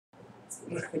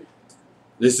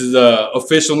This is the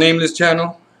official Nameless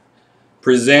channel.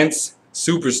 Presents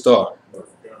Superstar.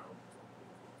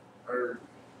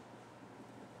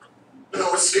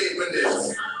 No escaping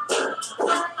this.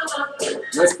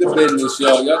 What's the business,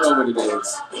 y'all? Y'all know what it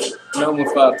is.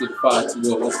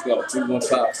 915-520. Let's go.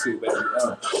 3152, baby.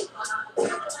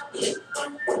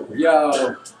 Yo.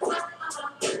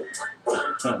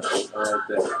 I like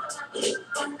that.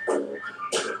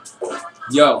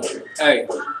 Yo. Hey.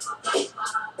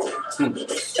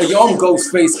 Hey, yo, I'm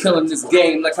Ghostface killing this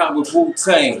game like I'm with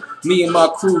Wu-Tang. Me and my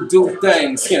crew do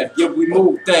things. Yeah, we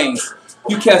move things.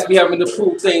 You cats be having to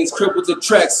prove things, cripple the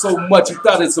track so much you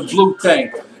thought it's a blue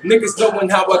thing. Niggas knowing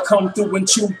how I come through and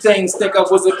chew things, think I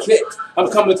was a pit. I'm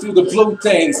coming through the blue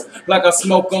things, like I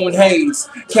smoke on haze.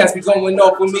 Cats be going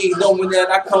off with me, knowing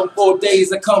that I come 4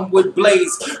 days, I come with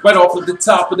blaze. Right off of the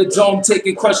top of the dome,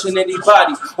 taking, crushing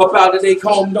anybody. Up out of their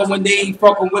home, knowing they ain't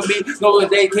fucking with me, knowing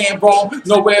they can't roam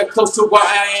nowhere close to where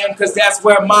I am, cause that's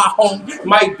where my home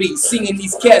might be. Seeing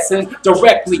these cats and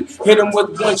directly hit them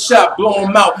with one shot, blow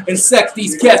them out, and sect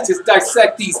these cats, just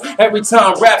dissect these. Every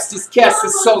time raps, these cats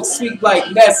is so sweet like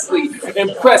Nestle.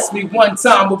 Impress me one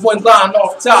time with one line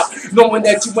off top, knowing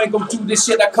that you ain't gonna do this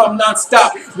shit, I come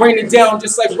non-stop. Raining down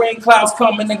just like rain clouds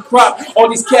coming and crop. All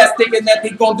these cats thinking that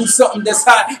they gonna do something that's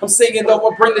hot. I'm saying no,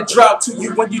 I'll bring the drought to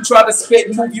you when you try to spit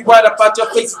and move you right up out your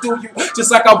face, do you?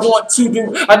 Just like I want to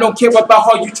do. I don't care about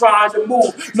how you trying to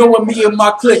move. Knowing me and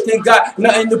my clique ain't got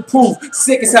nothing to prove.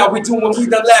 Sick is how we doing, we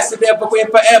done lasted ever and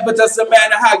forever. Doesn't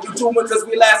matter how you doing, cause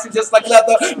we lasted just like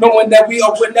leather. Knowing that we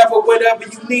are whenever, whatever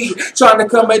you need. Trying to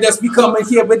come at us, we coming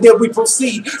here and then we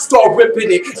proceed. Start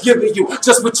ripping it, giving you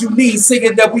just what you need.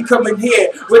 Singing that we coming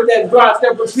here with that rhyme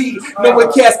that repeat.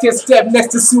 Knowing cats can step next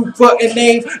to Super and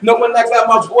name. Knowing I got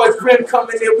my boy Grim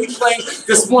coming in, we playing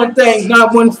this one thing,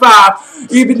 915.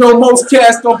 Even though most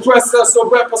cats don't press us or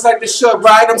rep us like they should,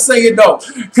 right? I'm saying though,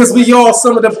 cause we all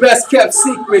some of the best kept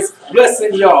secrets.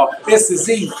 Blessing y'all, this is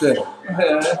Ethan.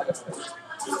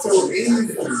 So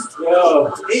easy.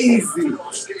 Yo, easy.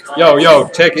 Yo,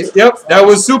 check it. Yep, that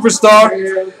was Superstar.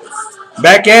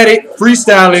 Back at it,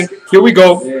 freestyling. Here we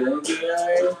go.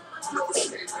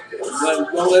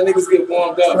 Don't let niggas get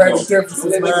warmed up. Right, the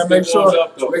differences, man. Make sure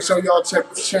y'all check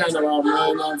the channel out, man.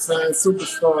 You know what I'm saying?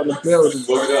 Superstar in the building.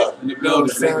 Word up. In the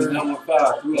building, baby.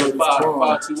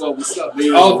 915-315-520. What's up,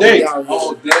 baby? All day.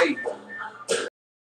 All day.